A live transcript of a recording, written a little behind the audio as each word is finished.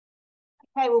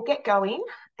Okay, we'll get going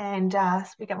and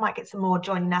might get some more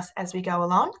joining us as we go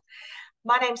along.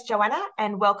 My name's Joanna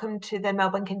and welcome to the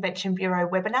Melbourne Convention Bureau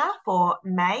webinar for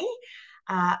May.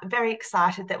 Very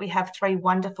excited that we have three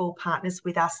wonderful partners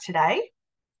with us today.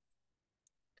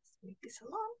 Let's move this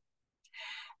along.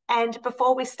 And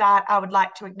before we start, I would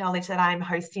like to acknowledge that I'm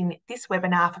hosting this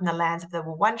webinar from the lands of the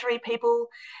Wurundjeri people,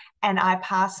 and I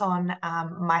pass on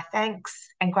my thanks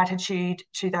and gratitude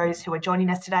to those who are joining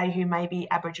us today who may be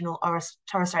Aboriginal or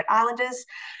Torres Strait Islanders,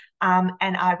 and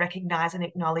I recognise and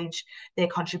acknowledge their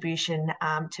contribution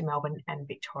to Melbourne and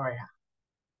Victoria.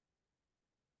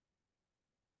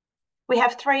 We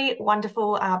have three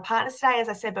wonderful partners today. As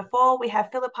I said before, we have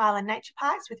Phillip Island Nature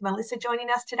Parks with Melissa joining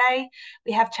us today.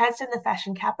 We have Chadstone, the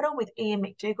Fashion Capital, with Ian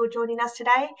McDougall joining us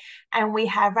today. And we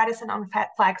have Radisson on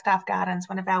Flagstaff Gardens,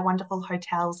 one of our wonderful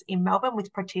hotels in Melbourne,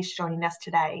 with Pratish joining us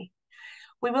today.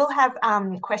 We will have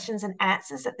questions and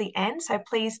answers at the end, so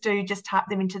please do just type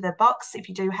them into the box if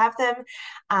you do have them,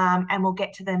 and we'll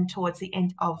get to them towards the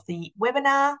end of the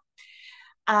webinar.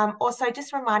 Also,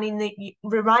 just reminding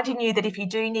you that if you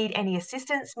do need any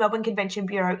assistance, Melbourne Convention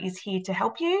Bureau is here to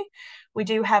help you. We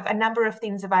do have a number of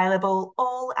things available,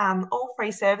 all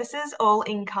free services, all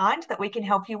in kind, that we can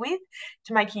help you with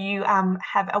to make you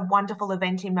have a wonderful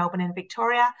event in Melbourne and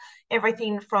Victoria.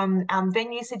 Everything from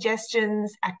venue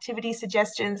suggestions, activity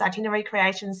suggestions, itinerary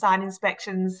creation, site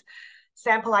inspections,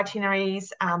 sample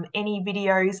itineraries, any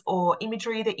videos or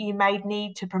imagery that you may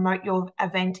need to promote your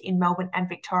event in Melbourne and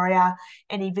Victoria,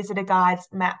 any visitor guides,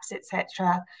 maps,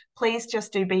 etc. Please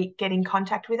just get in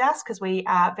contact with us because we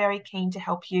are very keen to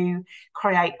help you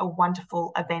create a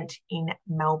wonderful event in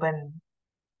Melbourne.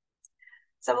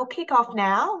 So we'll kick off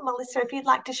now. Melissa, if you'd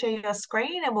like to share your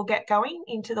screen and we'll get going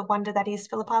into the wonder that is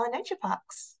Phillip Island Nature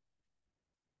Parks.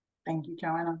 Thank you,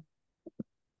 Joanna.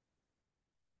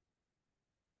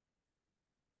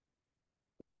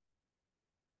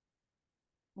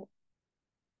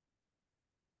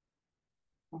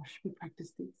 Oh, should we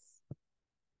practice this?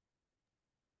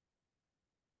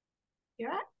 You're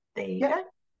right. There you go.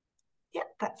 Yep,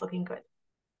 that's looking good.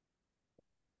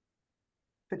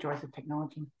 The joys of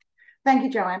technology. Thank you,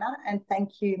 Joanna, and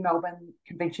thank you, Melbourne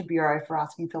Convention Bureau, for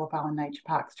asking Phillip Island Nature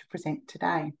Parks to present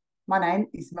today. My name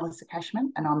is Melissa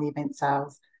Cashman, and I'm the Event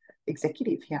Sales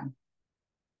Executive here.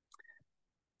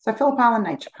 So, Phillip Island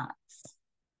Nature Parks,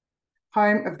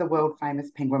 home of the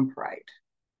world-famous Penguin Parade.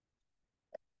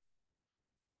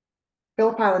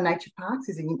 Phillip Island Nature Parks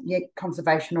is a unique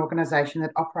conservation organisation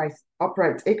that operates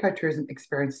ecotourism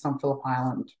experiences on Phillip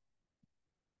Island.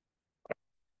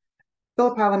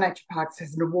 Phillip Island Nature Parks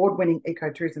has an award-winning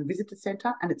ecotourism visitor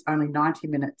centre, and it's only 90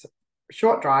 minutes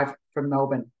short drive from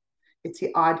Melbourne. It's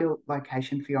the ideal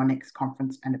location for your next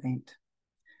conference and event.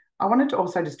 I wanted to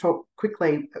also just talk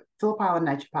quickly. Phillip Island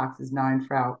Nature Parks is known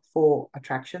for our 4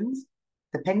 attractions: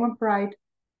 the Penguin Parade,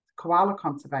 the Koala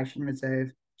Conservation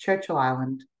Reserve, Churchill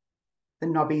Island, the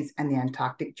Nobbies, and the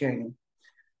Antarctic Journey.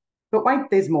 But wait,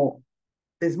 there's more.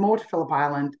 There's more to Phillip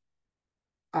Island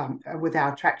with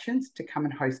our attractions to come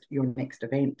and host your next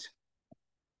event.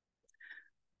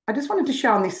 I just wanted to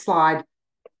show on this slide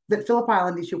that Phillip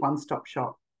Island is your one-stop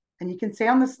shop. And you can see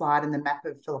on the slide in the map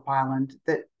of Phillip Island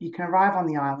that you can arrive on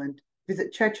the island,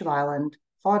 visit Churchill Island,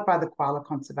 followed by the Koala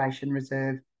Conservation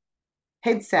Reserve,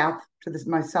 head south to the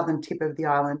most southern tip of the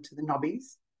island to the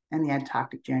Nobbies and the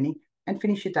Antarctic Journey, and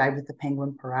finish your day with the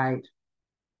Penguin Parade.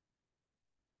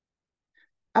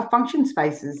 Our function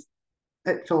spaces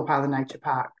at Phillip Island Nature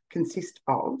Park consist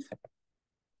of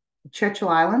Churchill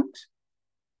Island,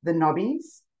 the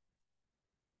Nobbies,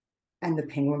 and the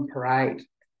Penguin Parade.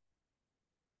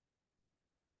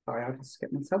 Sorry, I'll just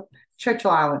skip myself. Churchill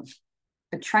Island,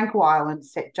 a tranquil island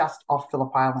set just off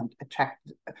Phillip Island,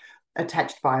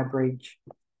 attached by a bridge.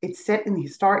 It's set in the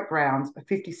historic grounds of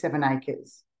 57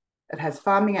 acres. It has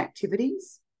farming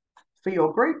activities for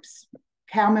your groups,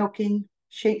 cow milking,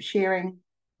 sheep shearing,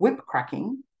 whip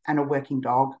cracking, and a working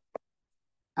dog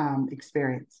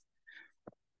experience.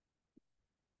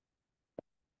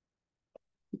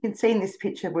 You can see in this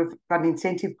picture we've got an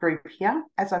incentive group here.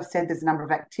 As I've said, there's a number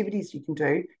of activities you can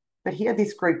do, but here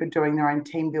this group are doing their own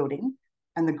team building,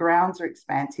 and the grounds are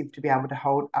expansive to be able to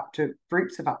hold up to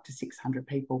groups of up to 600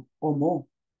 people or more.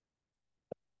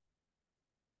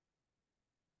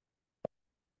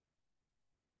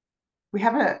 We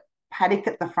have a paddock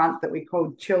at the front that we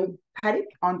call Chill Paddock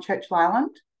on Churchill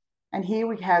Island. And here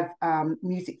we have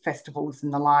music festivals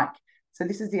and the like. So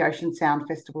this is the Ocean Sound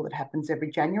Festival that happens every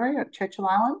January at Churchill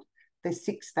Island. There's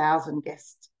 6,000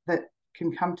 guests that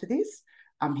can come to this.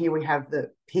 Here we have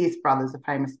the Pierce Brothers, a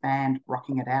famous band,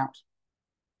 rocking it out.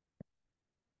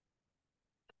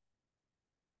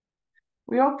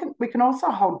 We can also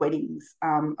hold weddings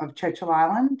of Churchill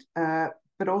Island,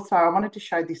 but also I wanted to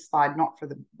show this slide not for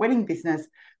the wedding business,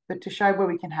 but to show where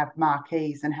we can have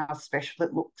marquees and how special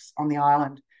it looks on the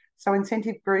island. So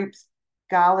incentive groups,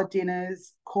 gala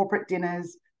dinners, corporate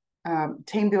dinners,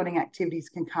 team building activities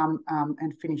can come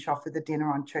and finish off with a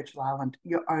dinner on Churchill Island,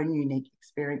 your own unique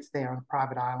experience there on a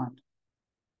private island.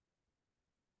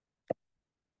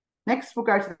 Next, we'll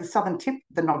go to the southern tip,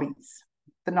 the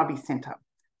Nobbies Centre.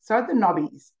 So at the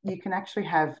Nobbies, you can actually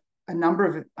have a number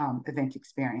of event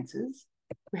experiences.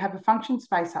 We have a function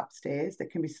space upstairs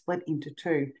that can be split into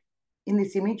two. In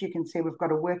this image, you can see we've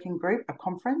got a working group, a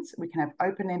conference. We can have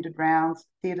open-ended rounds,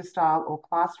 theatre style or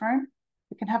classroom.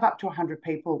 We can have up to 100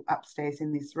 people upstairs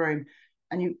in this room,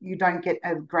 and you don't get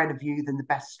a greater view than the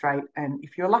Bass Strait. And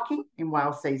if you're lucky, in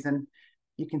whale season,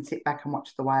 you can sit back and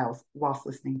watch the whales whilst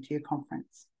listening to your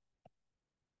conference.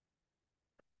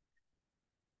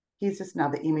 Here's just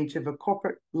another image of a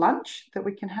corporate lunch that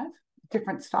we can have,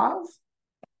 different styles.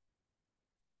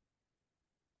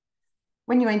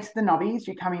 When you enter the Nobbies,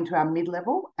 you come into our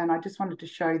mid-level, and I just wanted to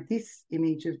show this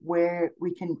image of where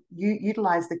we can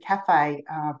utilise the cafe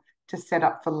to set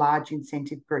up for large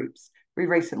incentive groups. We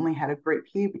recently had a group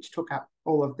here which took up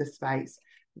all of the space.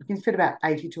 We can fit about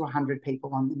 80 to 100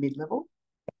 people on the mid-level.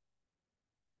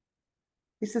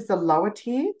 This is the lower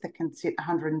tier that can sit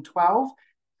 112.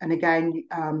 And again,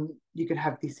 you could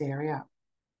have this area.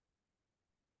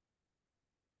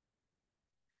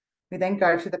 We then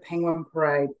go to the Penguin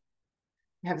Parade.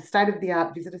 We have a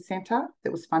state-of-the-art visitor centre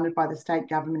that was funded by the state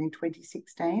government in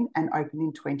 2016 and opened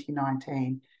in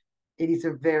 2019. It is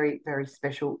a very, very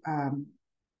special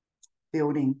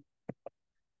building.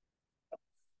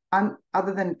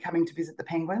 Other than coming to visit the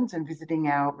penguins and visiting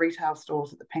our retail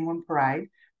stores at the Penguin Parade,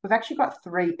 we've actually got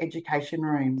 3 education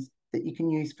rooms that you can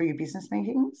use for your business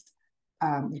meetings.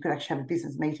 You could actually have a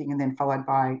business meeting and then followed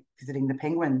by visiting the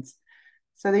penguins.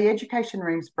 So the education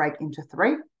rooms break into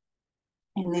 3.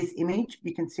 In this image,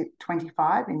 you can sit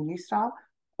 25 in U style,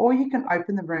 or you can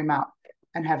open the room up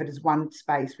and have it as one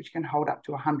space, which can hold up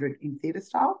to 100 in theatre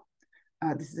style.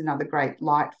 This is another great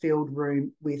light-filled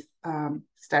room with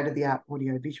state-of-the-art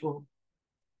audio-visual.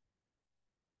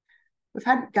 We've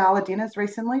had gala dinners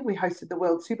recently. We hosted the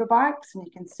World Superbikes, and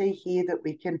you can see here that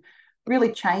we can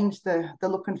really change the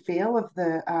look and feel of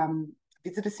the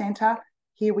visitor centre.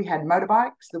 Here we had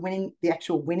motorbikes, the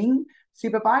actual winning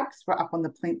superbikes were up on the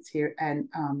plinths here and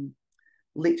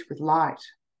lit with light.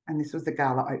 And this was the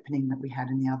gala opening that we had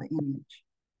in the other image.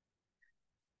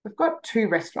 We've got 2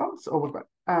 restaurants, or we've got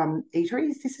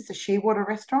eateries. This is a Shearwater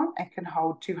restaurant and can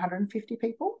hold 250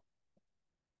 people.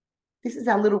 This is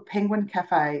our little Penguin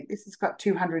Cafe. This has got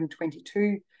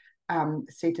 222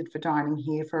 seated for dining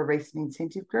here for a recent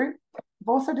incentive group. We've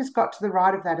also just got to the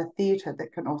right of that a theatre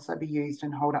that can also be used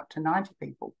and hold up to 90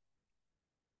 people.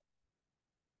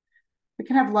 We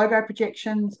can have logo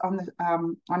projections on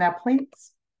our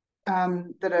plinths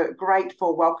that are great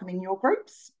for welcoming your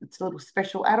groups. It's a little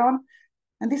special add-on.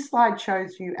 And this slide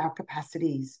shows you our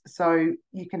capacities, so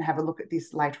you can have a look at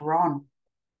this later on.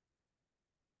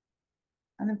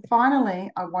 And then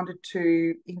finally, I wanted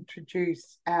to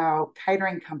introduce our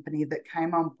catering company that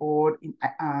came on board in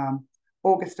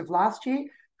August of last year,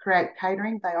 Create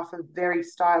Catering. They offer very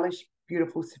stylish,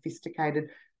 beautiful, sophisticated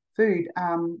food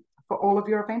for all of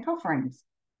your event offerings.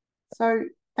 So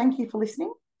thank you for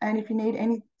listening. And if you need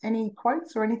any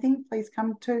quotes or anything, please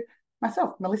come to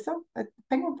myself, Melissa, at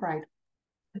Penguin Parade.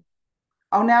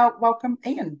 I'll now welcome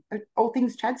Ian at All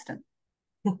Things Chadstone.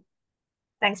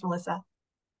 Thanks, Melissa.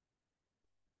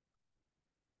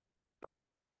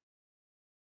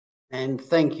 And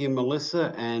thank you,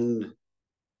 Melissa. And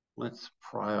let's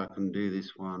pray I can do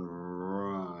this one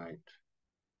right.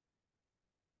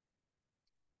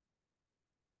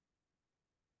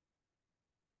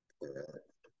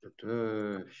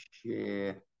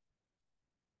 Share.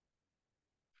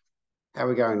 How are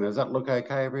we going? Does that look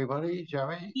okay, everybody?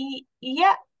 Joey?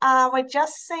 Yeah, we're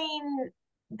just seeing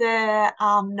the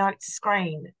notes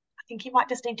screen. I think you might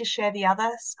just need to share the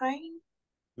other screen.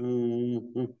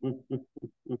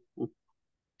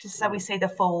 Just so we see the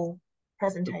full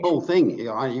presentation. The full thing.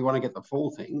 You want to get the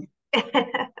full thing.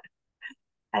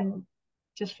 And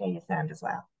just share your sound as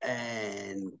well.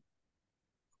 And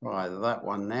try that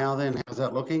one now then. How's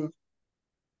that looking?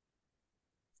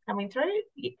 Coming through?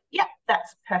 Yep,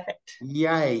 that's perfect.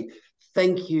 Yay.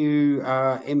 Thank you,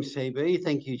 MCB.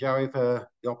 Thank you, Joey, for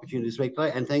the opportunity to speak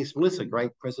today. And thanks, Melissa.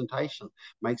 Great presentation.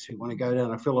 Makes me want to go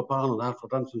down to Phillip Island after I've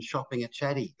done some shopping at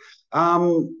Chatty.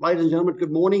 Ladies and gentlemen,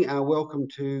 good morning. Welcome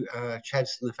to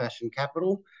Chadstone, the Fashion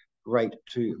Capital. Great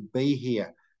to be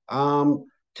here.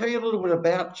 tell you a little bit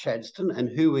about Chadstone and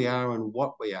who we are and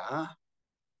what we are.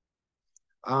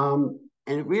 And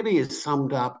it really is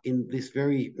summed up in this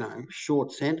very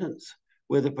short sentence.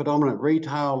 We're the predominant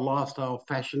retail, lifestyle,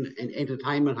 fashion and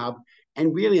entertainment hub,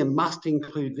 and really a must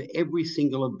include for every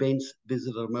single events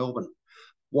visitor to Melbourne.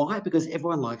 Why? Because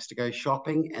everyone likes to go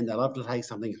shopping and they love to take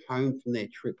something home from their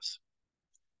trips.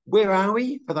 Where are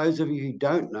we? For those of you who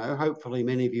don't know, hopefully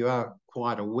many of you are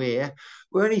quite aware,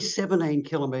 we're only 17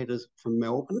 kilometres from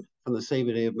Melbourne, from the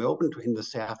CBD of Melbourne in the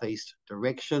southeast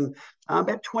direction,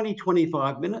 about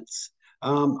 20-25 minutes.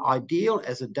 Ideal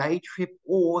as a day trip,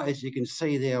 or as you can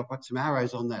see there, I've got some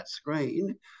arrows on that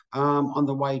screen, on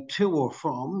the way to or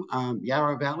from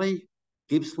Yarra Valley,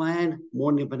 Gippsland,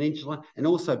 Mornington Peninsula, and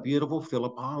also beautiful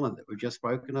Phillip Island that we've just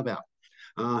spoken about,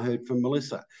 heard from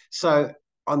Melissa. So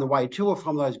on the way to or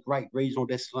from those great regional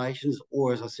destinations,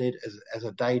 or as I said, as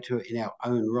a day tour in our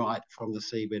own right from the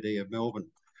CBD of Melbourne.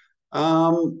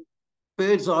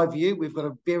 Bird's eye view, we've got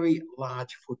a very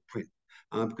large footprint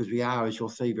because we are, as you'll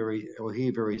see or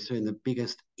hear very soon, the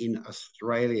biggest in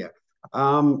Australia.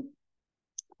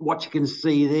 What you can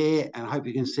see there, and I hope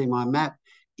you can see my map,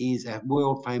 is a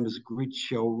world famous grid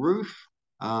shell roof.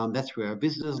 That's where our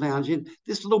visitors lounge in.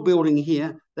 This little building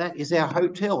here, that is our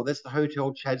hotel. That's the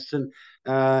Hotel Chadstone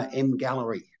M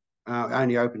Gallery.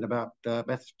 Only opened about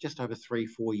just over 3-4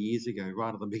 years ago,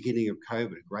 right at the beginning of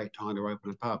COVID. A great time to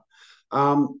open a pub.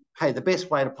 Hey, the best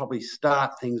way to probably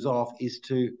start things off is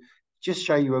to just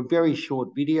show you a very short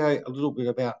video, a little bit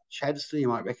about Chadstone. You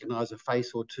might recognise a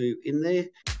face or two in there,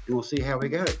 and we'll see how we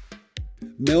go.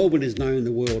 Melbourne is known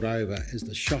the world over as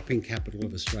the shopping capital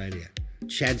of Australia.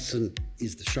 Chadstone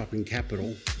is the shopping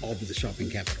capital of the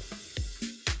shopping capital.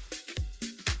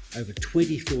 Over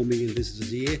 24 million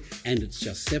visitors a year, and it's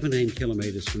just 17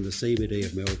 kilometres from the CBD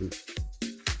of Melbourne.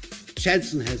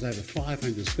 Chadstone has over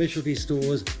 500 specialty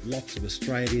stores, lots of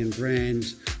Australian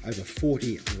brands, over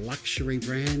 40 luxury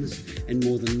brands, and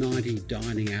more than 90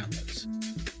 dining outlets.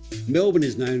 Melbourne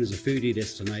is known as a foodie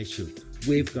destination.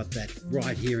 We've got that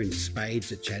right here in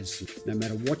spades at Chadstone. No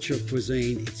matter what your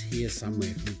cuisine, it's here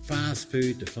somewhere, from fast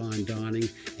food to fine dining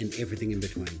and everything in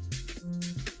between.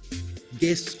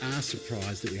 Guests are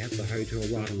surprised that we have the hotel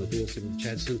right on the doorstep of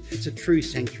Chadstone. It's a true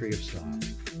sanctuary of style.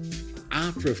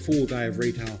 After a full day of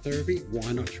retail therapy,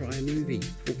 why not try a movie?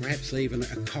 Or perhaps even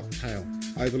a cocktail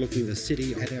overlooking the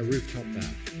city at our rooftop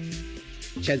bar.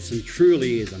 Chadstone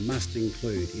truly is a must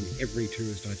include in every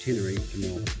tourist itinerary to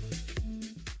Melbourne.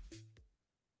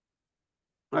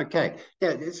 Okay,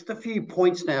 now just a few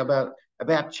points now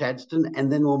about Chadstone,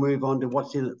 and then we'll move on to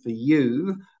what's in it for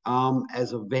you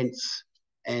as events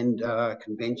and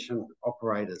convention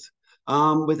operators.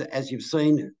 With, as you've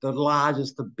seen, the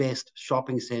largest, the best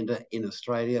shopping centre in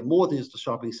Australia, more than just a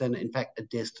shopping centre, in fact, a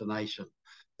destination.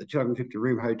 The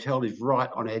 250-room hotel is right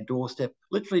on our doorstep.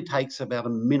 Literally takes about a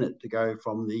minute to go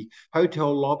from the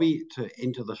hotel lobby to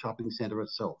into the shopping centre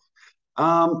itself.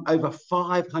 Over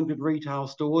 500 retail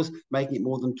stores, making it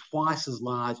more than twice as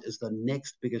large as the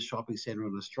next biggest shopping centre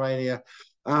in Australia.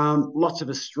 Lots of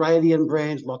Australian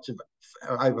brands, lots of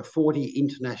over 40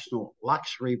 international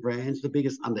luxury brands, the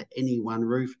biggest under any one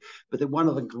roof. But one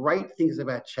of the great things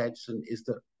about Chadstone is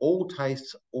that all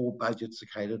tastes, all budgets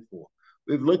are catered for.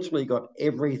 We've literally got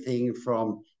everything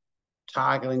from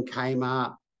Target and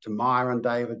Kmart to Myer and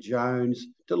David Jones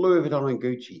to Louis Vuitton and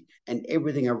Gucci, and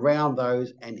everything around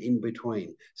those and in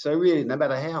between. So really, no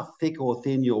matter how thick or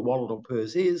thin your wallet or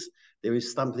purse is, there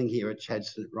is something here at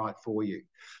Chadstone right for you.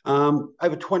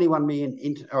 Over 21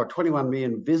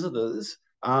 million visitors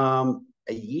a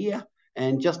year,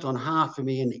 and just on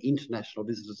 500,000 international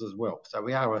visitors as well. So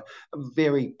we are a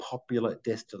very popular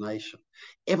destination.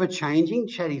 Ever changing.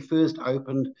 Chaddy first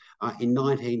opened in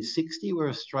 1960. We're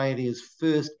Australia's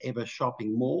first ever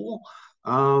shopping mall,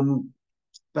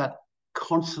 but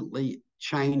constantly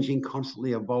changing,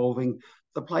 constantly evolving.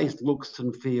 The place looks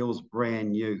and feels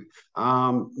brand new.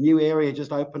 New area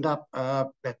just opened up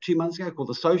about 2 months ago called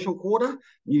the Social Quarter.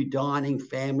 New dining,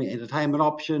 family entertainment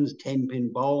options,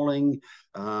 10-pin bowling,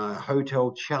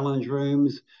 hotel challenge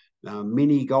rooms,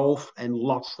 mini golf, and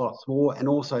lots more, and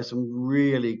also some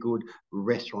really good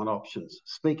restaurant options.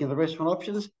 Speaking of the restaurant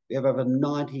options, we have over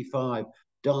 95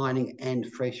 dining and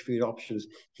fresh food options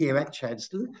here at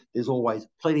Chadstone. There's always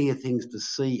plenty of things to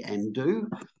see and do,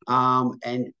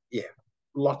 and yeah,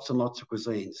 lots and lots of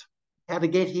cuisines. How to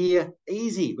get here?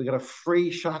 Easy. We've got a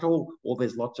free shuttle, or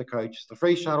there's lots of coaches. The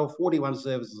free shuttle, 41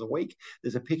 services a week.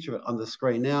 There's a picture of it on the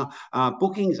screen now.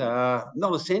 Bookings are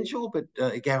not essential, but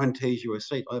it guarantees you a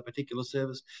seat on a particular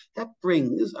service. That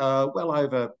brings well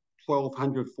over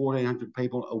 1,200, 1,400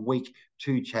 people a week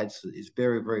to Chadstone. It's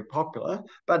very, very popular.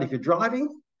 But if you're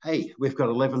driving, hey, we've got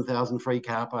 11,000 free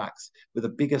car parks. We're the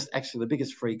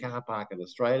biggest free car park in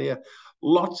Australia.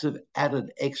 Lots of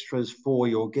added extras for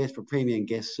your guests, for premium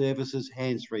guest services,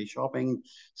 hands-free shopping,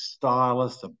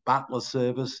 stylists, a butler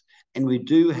service. And we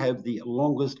do have the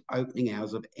longest opening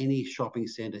hours of any shopping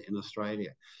centre in Australia.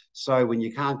 So when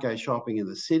you can't go shopping in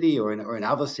the city or in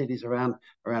other cities around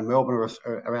Melbourne or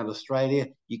around Australia,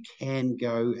 you can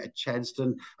go at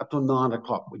Chadstone up till 9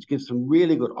 o'clock, which gives some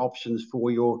really good options for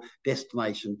your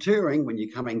destination touring when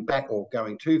you're coming back or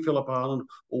going to Phillip Island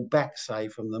or back, say,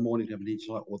 from the Mornington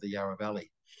Peninsula or the Yarra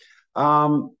Valley.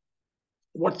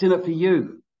 What's in it for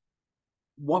you?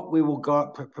 What we will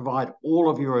provide all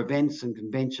of your events and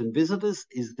convention visitors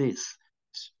is this: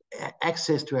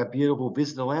 access to our beautiful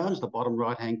visitor lounge, the bottom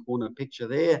right-hand corner picture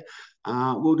there.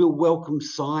 We'll do welcome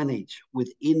signage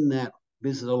within that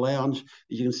visitor lounge.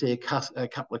 As you can see, a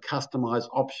couple of customised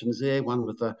options there, one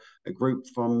with a group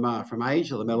from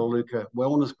Asia, the Melaleuca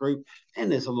Wellness Group,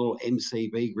 and there's a little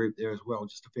MCB group there as well,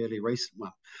 just a fairly recent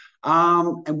one.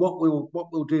 And what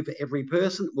we'll do for every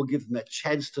person, we'll give them a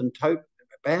Chadstone tote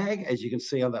bag, as you can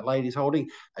see on that lady's holding,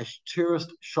 a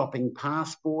tourist shopping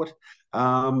passport,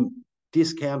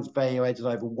 discounts valuated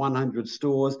over 100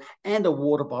 stores, and a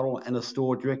water bottle and a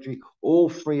store directory, all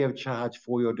free of charge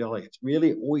for your delegates.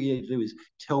 Really, all you need to do is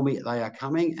tell me they are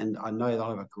coming, and I know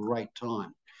they'll have a great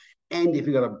time. And if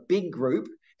you've got a big group,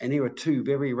 and here are two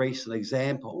very recent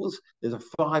examples, there's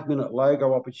a 5-minute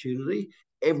logo opportunity.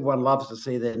 Everyone loves to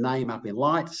see their name up in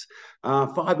lights.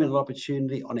 5-minute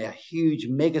opportunity on our huge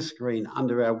mega screen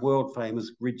under our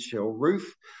world-famous grid shell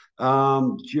roof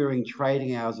during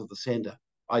trading hours of the centre.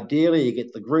 Ideally, you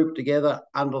get the group together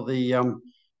under the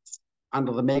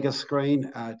mega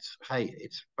screen.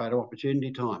 It's photo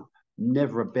opportunity time.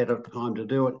 Never a better time to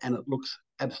do it, and it looks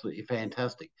absolutely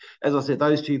fantastic. As I said,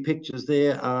 those two pictures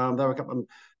there, there were a couple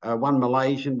of, one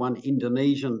Malaysian, one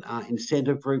Indonesian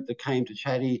incentive group that came to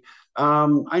Chatty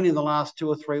only in the last 2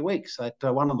 or 3 weeks. That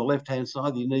one on the left-hand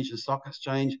side, the Indonesian Stock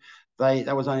Exchange,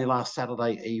 that was only last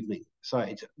Saturday evening. So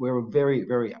we're a very,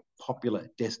 very popular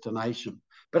destination.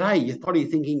 But hey, you're probably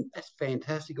thinking, that's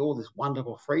fantastic, all this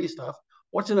wonderful free stuff.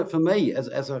 What's in it for me as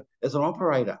an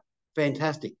operator?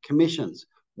 Fantastic. Commissions.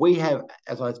 We have,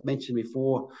 as I mentioned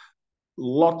before,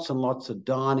 lots and lots of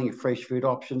dining, fresh food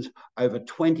options, over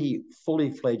 20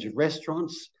 fully fledged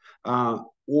restaurants,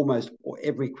 almost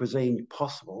every cuisine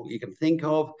possible you can think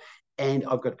of, and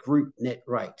I've got group net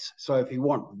rates. So if you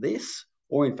want this,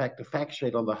 or in fact a fact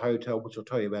sheet on the hotel, which I'll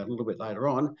tell you about a little bit later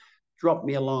on, drop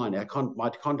me a line. My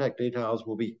contact details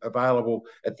will be available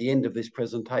at the end of this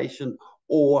presentation,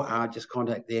 or just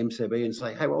contact the MCB and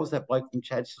say, hey, what was that bloke from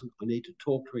Chadstone? I need to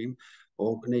talk to him,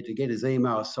 or I need to get his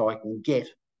email so I can get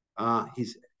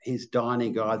his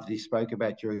dining guide that he spoke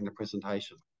about during the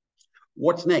presentation.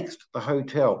 What's next? The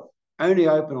hotel. Only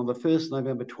open on the 1st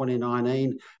November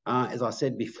 2019. As I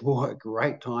said before, a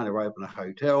great time to open a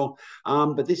hotel.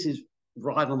 But this is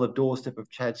right on the doorstep of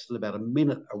Chadstone, about a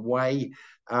minute away.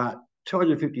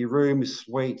 250 rooms,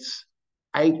 suites,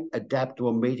 8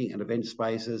 adaptable meeting and event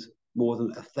spaces, more than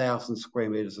 1,000 square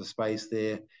metres of space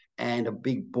there, and a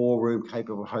big ballroom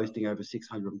capable of hosting over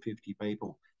 650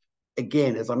 people.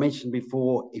 Again, as I mentioned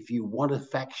before, if you want a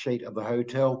fact sheet of the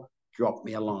hotel, drop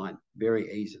me a line.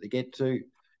 Very easy to get to.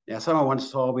 Now, someone once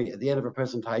told me at the end of a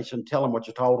presentation, tell them what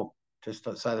you told them, just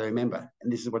so they remember.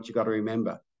 And this is what you've got to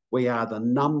remember. We are the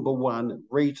 #1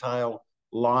 retail,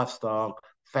 lifestyle,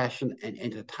 fashion and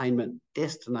entertainment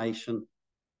destination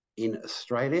in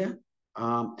Australia.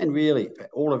 And really, for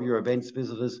all of your events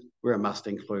visitors, we're a must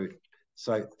include.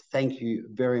 So thank you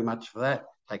very much for that.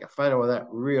 Take a photo of that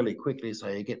really quickly so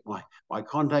you get my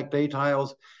contact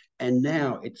details. And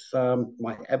now it's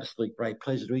my absolute great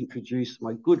pleasure to introduce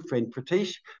my good friend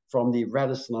Pratish from the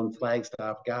Radisson on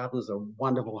Flagstaff Gardens, a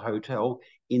wonderful hotel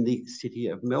in the city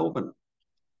of Melbourne.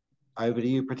 Over to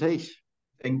you, Pratish.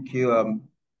 Thank you.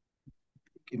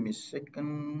 Give me a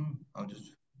second. I'll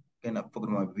just, again, I forgot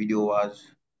my video was.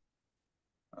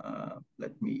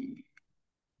 Let me.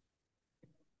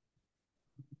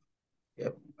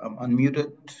 Yep, I'm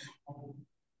unmuted.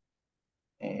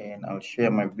 And I'll share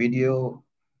my video.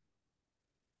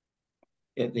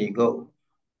 Yeah, there you go.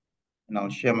 And I'll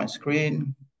share my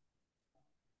screen.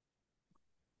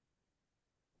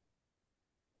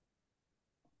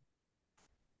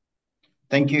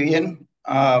 Thank you, Ian.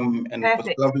 And Perfect.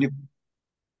 it was lovely.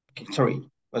 Sorry, it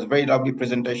was a very lovely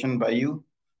presentation by you.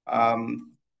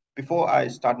 Before I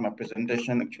start my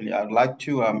presentation, actually, I'd like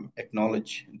to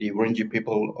acknowledge the Wurundjeri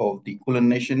people of the Kulin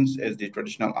Nations as the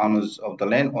traditional owners of the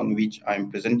land on which I'm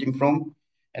presenting from.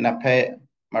 And I pay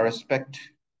my respect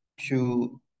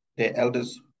to their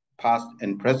elders, past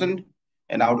and present,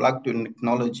 And I would like to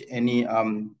acknowledge any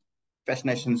First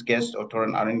Nations guests or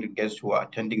Torren Island guests who are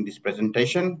attending this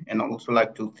presentation. And I'd also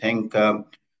like to thank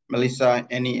Melissa,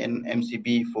 Annie, and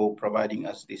MCB for providing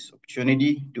us this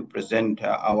opportunity to present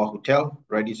our hotel,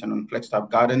 Radisson on Flagstaff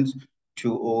Gardens,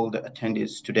 to all the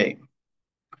attendees today.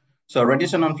 So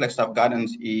Radisson on Flagstaff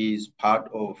Gardens is part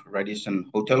of Radisson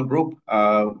Hotel Group,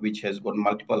 which has got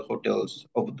multiple hotels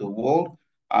over the world.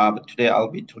 But today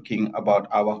I'll be talking about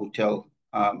our hotel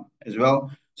as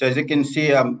well. So as you can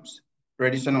see,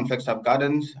 Radisson on Flagstaff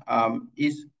Gardens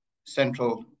is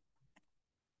central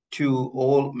to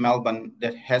all Melbourne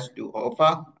that has to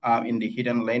offer in the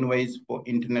hidden laneways for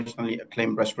internationally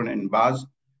acclaimed restaurants and bars.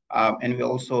 And we're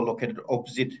also located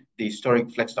opposite the historic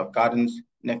Flagstaff Gardens,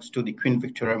 next to the Queen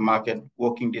Victoria Market,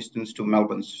 walking distance to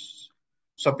Melbourne's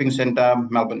shopping centre,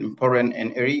 Melbourne Emporium,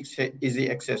 and easy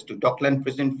access to Dockland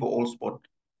Prison for all sport,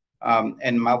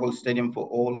 and Marvel Stadium for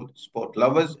all sport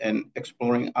lovers, and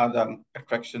exploring other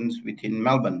attractions within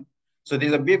Melbourne. So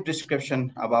there's a brief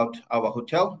description about our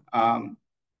hotel.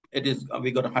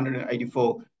 We got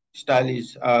 184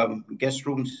 stylish guest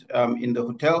rooms in the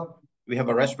hotel. We have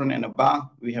a restaurant and a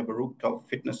bar. We have a rooftop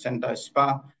fitness center,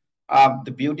 spa.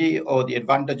 The beauty or the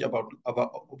advantage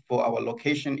for our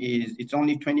location is it's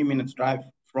only 20 minutes drive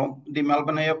from the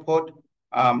Melbourne airport,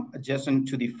 adjacent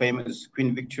to the famous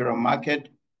Queen Victoria Market,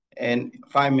 and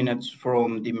 5 minutes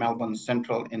from the Melbourne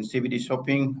Central and CBD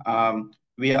shopping.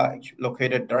 We are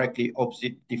located directly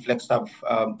opposite the Flagstaff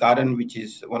Garden, which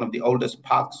is one of the oldest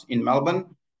parks in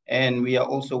Melbourne. And we are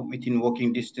also within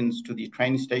walking distance to the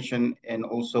train station, and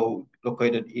also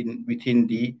located within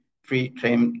the free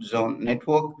tram zone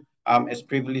network. As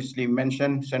previously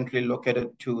mentioned, centrally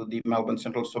located to the Melbourne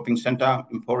Central Shopping Centre,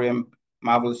 Emporium,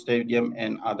 Marvel Stadium,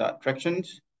 and other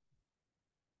attractions.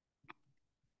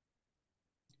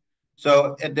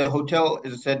 So at the hotel,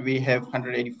 as I said, we have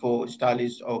 184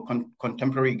 stylish or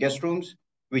contemporary guest rooms,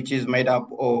 which is made up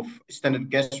of standard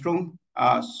guest room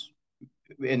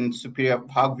and superior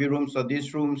park view rooms. So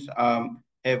these rooms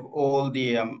have all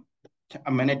the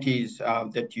amenities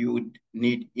that you would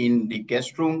need in the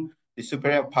guest room. The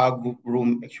superior park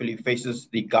room actually faces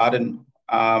the garden,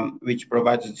 which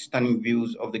provides stunning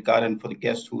views of the garden for the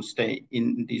guests who stay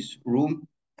in this room.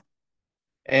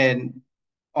 And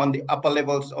on the upper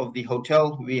levels of the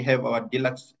hotel, we have our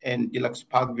deluxe and deluxe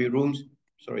park view rooms.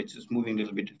 Sorry, it's just moving a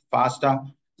little bit faster.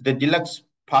 The deluxe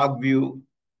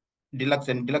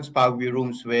and deluxe park view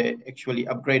rooms were actually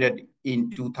upgraded in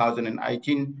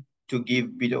 2018 to give a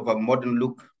bit of a modern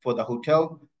look for the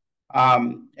hotel,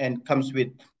 and comes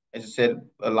with, as I said,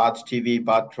 a large TV,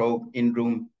 bathrobe,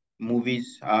 in-room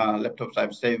movies, laptops,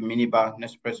 I've saved, minibar,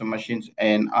 Nespresso machines,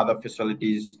 and other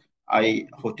facilities a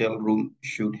hotel room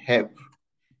should have.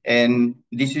 And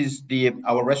this is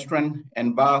our restaurant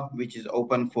and bar, which is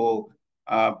open for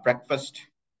breakfast.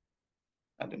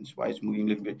 I don't know why it's moving a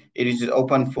little bit. It is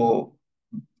open for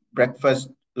breakfast,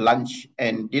 lunch,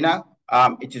 and dinner.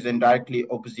 It is directly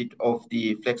opposite of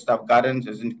the Flagstaff Gardens.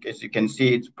 As you can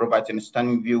see, it provides a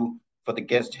stunning view for the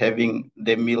guests having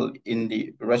their meal in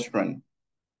the restaurant.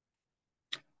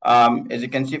 As you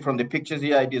can see from the pictures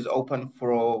here, it is open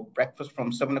for breakfast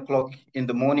from 7 o'clock in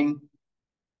the morning,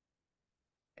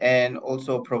 and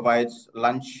also provides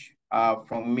lunch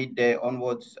from midday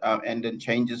onwards, and then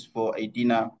changes for a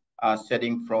dinner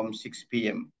setting from 6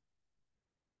 p.m.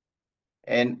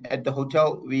 And at the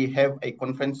hotel, we have a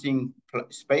conferencing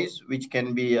space which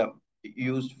can be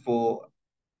used for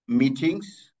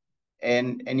meetings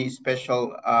and any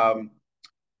special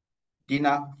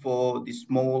dinner for the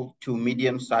small to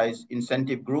medium-sized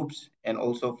incentive groups, and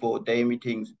also for day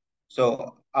meetings.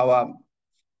 So our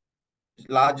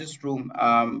largest room,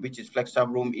 which is Flagstaff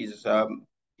room, is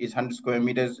 100 square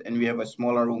meters, and we have a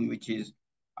smaller room which is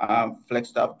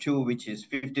Flagstaff 2, which is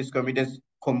 50 square meters.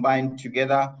 Combined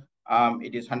together,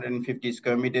 it is 150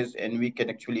 square meters, and we can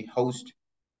actually host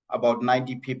about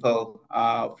 90 people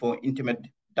for intimate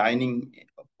dining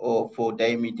or for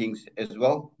day meetings as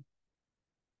well.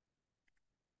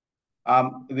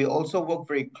 We also work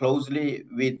very closely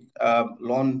with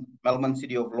Melbourne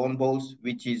City of Lawn Bowls,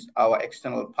 which is our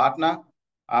external partner.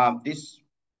 This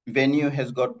venue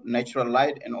has got natural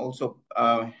light, and also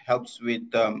helps with,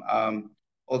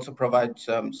 also provides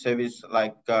service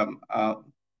like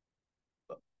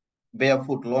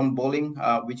barefoot lawn bowling,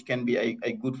 which can be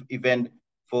a good event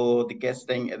for the guests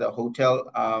staying at the hotel.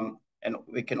 And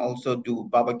we can also do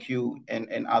barbecue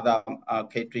and other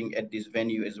catering at this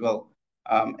venue as well.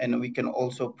 And we can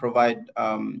also provide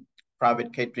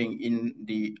private catering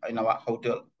in our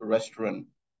hotel restaurant.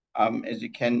 As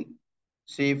you can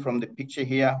see from the picture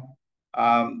here,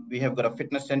 We have got a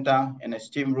fitness center and a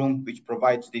steam room, which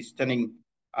provides the stunning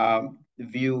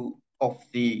view of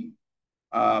the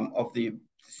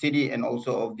city and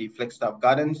also of the Flagstaff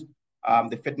Gardens.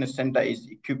 The fitness center is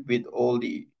equipped with all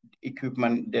the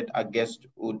equipment that a guest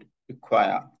would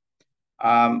require.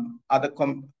 Other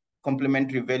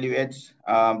complementary value adds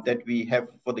that we have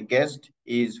for the guest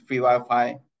is free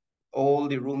Wi-Fi. All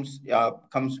the rooms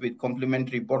comes with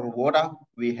complimentary bottled water.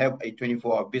 We have a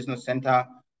 24-hour business center.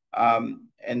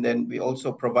 And then we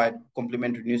also provide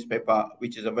complimentary newspaper,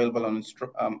 which is available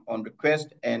on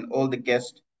request. And all the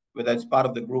guests, whether it's part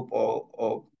of the group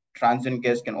or transient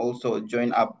guests, can also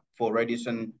join up for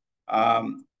Radisson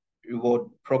reward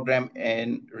program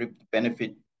and reap the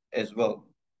benefit as well.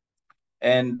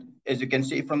 And as you can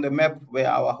see from the map where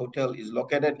our hotel is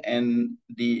located and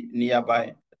the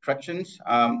nearby attractions,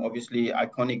 obviously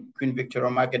iconic Queen Victoria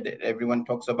Market that everyone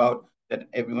talks about, that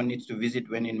everyone needs to visit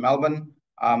when in Melbourne,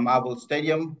 Marvel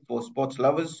Stadium for sports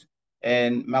lovers,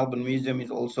 and Melbourne Museum is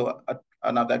also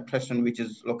another attraction which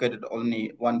is located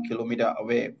only 1 kilometer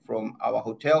away from our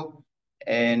hotel,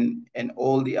 and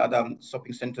all the other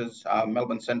shopping centers,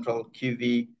 Melbourne Central,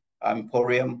 QV,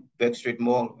 Emporium, Back Street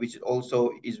Mall, which also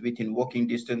is within walking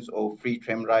distance or free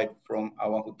tram ride from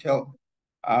our hotel.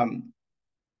 And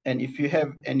if you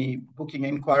have any booking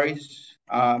inquiries,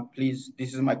 please,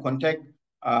 this is my contact.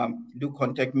 Do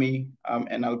contact me,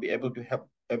 and I'll be able to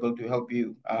help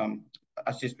you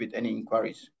assist with any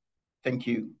inquiries. Thank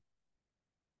you.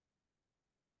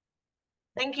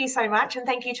 Thank you so much, and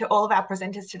thank you to all of our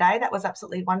presenters today. That was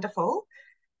absolutely wonderful.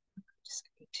 I'm just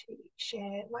going to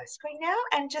share my screen now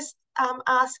and just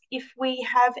ask if we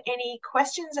have any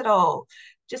questions at all.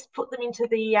 Just put them into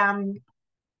the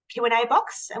Q&A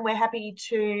box, and we're happy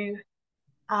to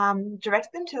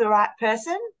direct them to the right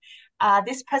person.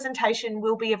 This presentation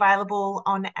will be available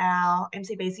on our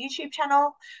MCB's YouTube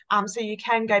channel, so you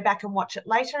can go back and watch it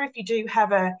later. If you do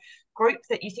have a group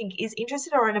that you think is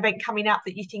interested or an event coming up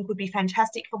that you think would be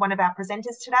fantastic for one of our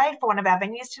presenters today, for one of our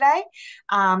venues today,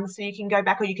 so you can go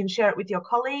back or you can share it with your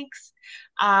colleagues.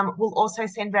 We'll also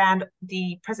send around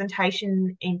the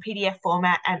presentation in PDF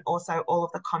format and also all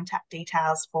of the contact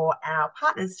details for our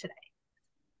partners today.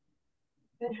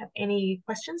 I don't have any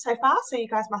questions so far, so you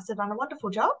guys must have done a wonderful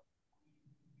job.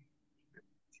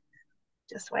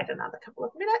 Just wait another couple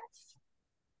of minutes.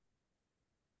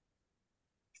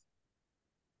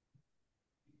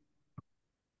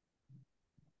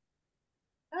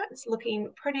 It's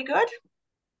looking pretty good.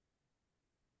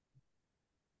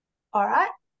 All right.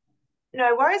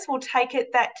 No worries. We'll take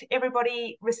it that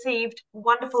everybody received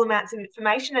wonderful amounts of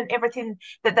information and everything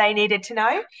that they needed to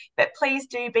know. But please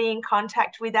do be in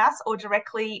contact with us or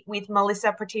directly with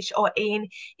Melissa, Pratish or Ian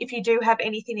if you do have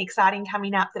anything exciting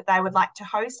coming up that they would like to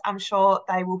host. I'm sure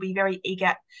they will be very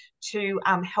eager to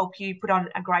help you put on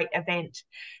a great event.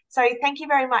 So thank you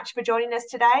very much for joining us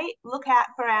today. Look out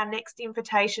for our next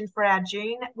invitation for our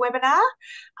June webinar,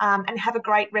 and have a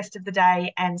great rest of the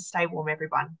day and stay warm,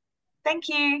 everyone. Thank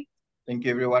you. Thank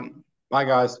you, everyone. Bye,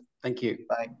 guys. Thank you.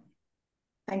 Bye.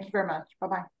 Thank you very much.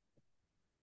 Bye-bye.